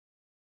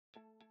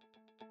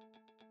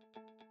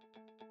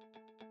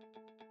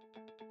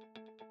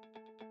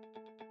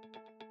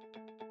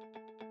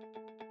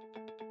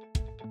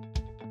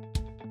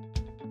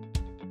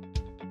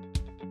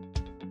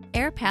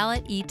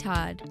airpalette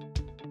eTOD.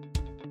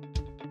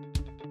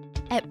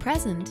 At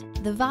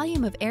present, the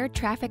volume of air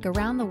traffic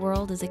around the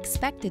world is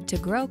expected to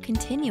grow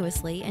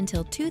continuously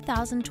until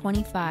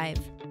 2025.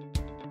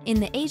 In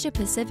the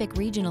Asia-Pacific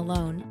region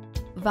alone,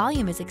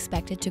 volume is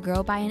expected to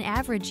grow by an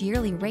average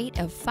yearly rate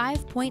of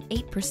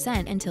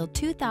 5.8% until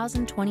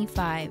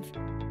 2025.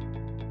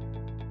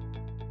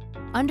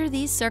 Under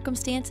these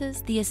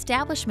circumstances, the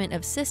establishment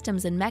of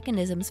systems and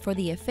mechanisms for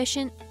the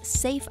efficient,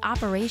 safe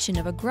operation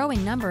of a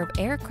growing number of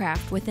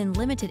aircraft within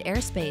limited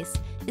airspace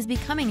is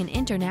becoming an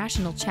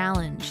international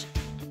challenge.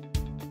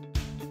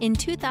 In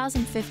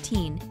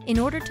 2015, in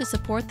order to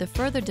support the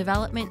further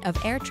development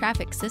of air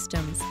traffic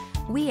systems,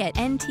 we at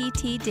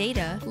NTT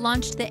DATA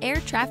launched the air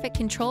traffic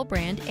control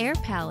brand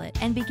airpalette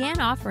and began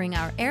offering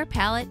our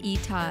airpalette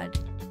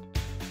eTOD.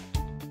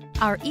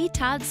 Our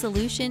eTOD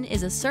solution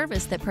is a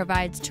service that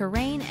provides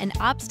terrain and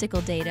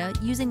obstacle data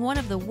using one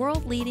of the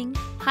world-leading,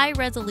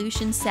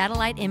 high-resolution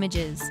satellite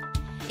images.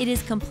 It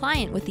is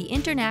compliant with the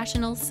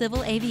International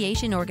Civil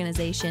Aviation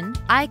Organization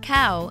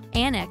 (ICAO)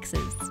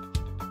 annexes.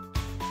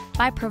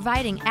 By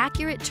providing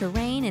accurate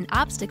terrain and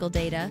obstacle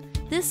data,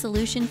 this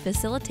solution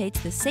facilitates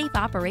the safe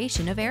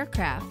operation of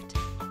aircraft.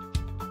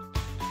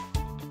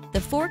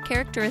 The four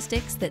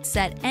characteristics that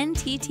set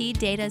NTT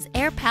DATA's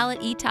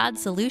airpalette eTOD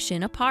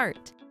solution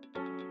apart.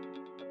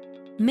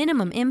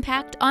 Minimum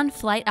impact on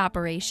flight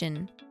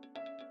operation.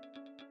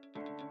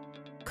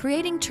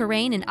 Creating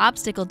terrain and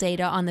obstacle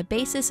data on the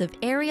basis of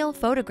aerial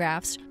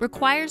photographs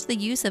requires the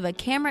use of a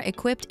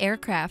camera-equipped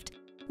aircraft,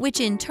 which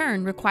in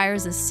turn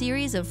requires a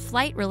series of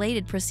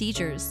flight-related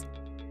procedures.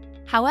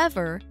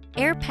 However,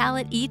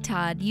 airpalette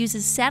eTOD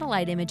uses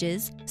satellite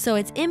images, so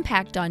its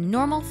impact on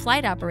normal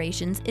flight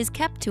operations is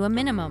kept to a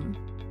minimum.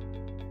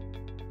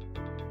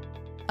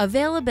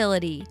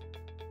 Availability.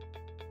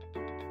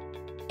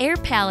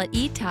 Airpalette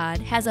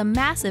eTOD has a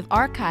massive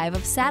archive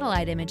of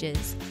satellite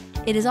images.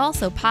 It is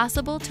also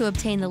possible to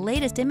obtain the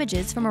latest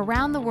images from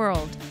around the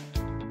world.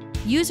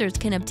 Users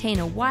can obtain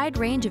a wide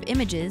range of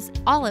images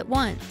all at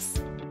once.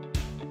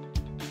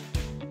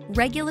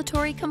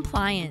 Regulatory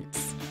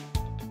compliance.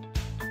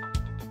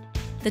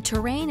 The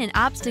terrain and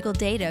obstacle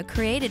data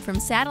created from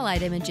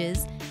satellite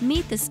images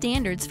meet the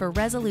standards for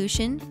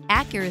resolution,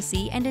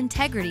 accuracy, and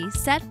integrity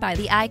set by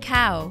the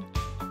ICAO.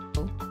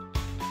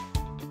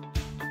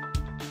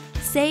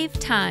 Save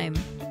time.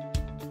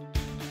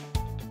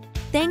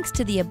 Thanks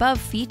to the above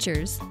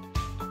features,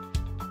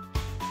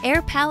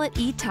 airpalette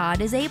eTOD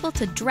is able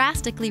to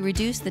drastically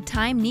reduce the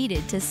time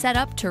needed to set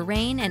up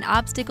terrain and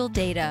obstacle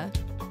data.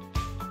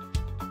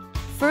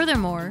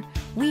 Furthermore,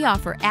 we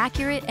offer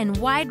accurate and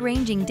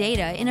wide-ranging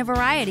data in a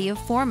variety of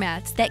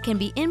formats that can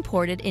be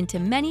imported into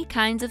many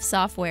kinds of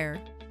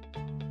software.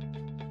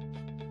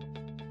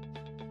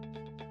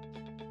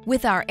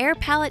 With our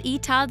airpalette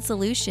eTOD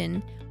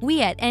solution,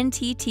 we at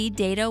NTT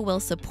DATA will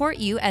support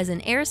you as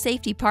an air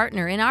safety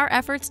partner in our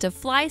efforts to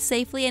fly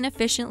safely and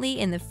efficiently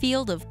in the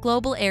field of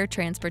global air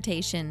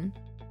transportation.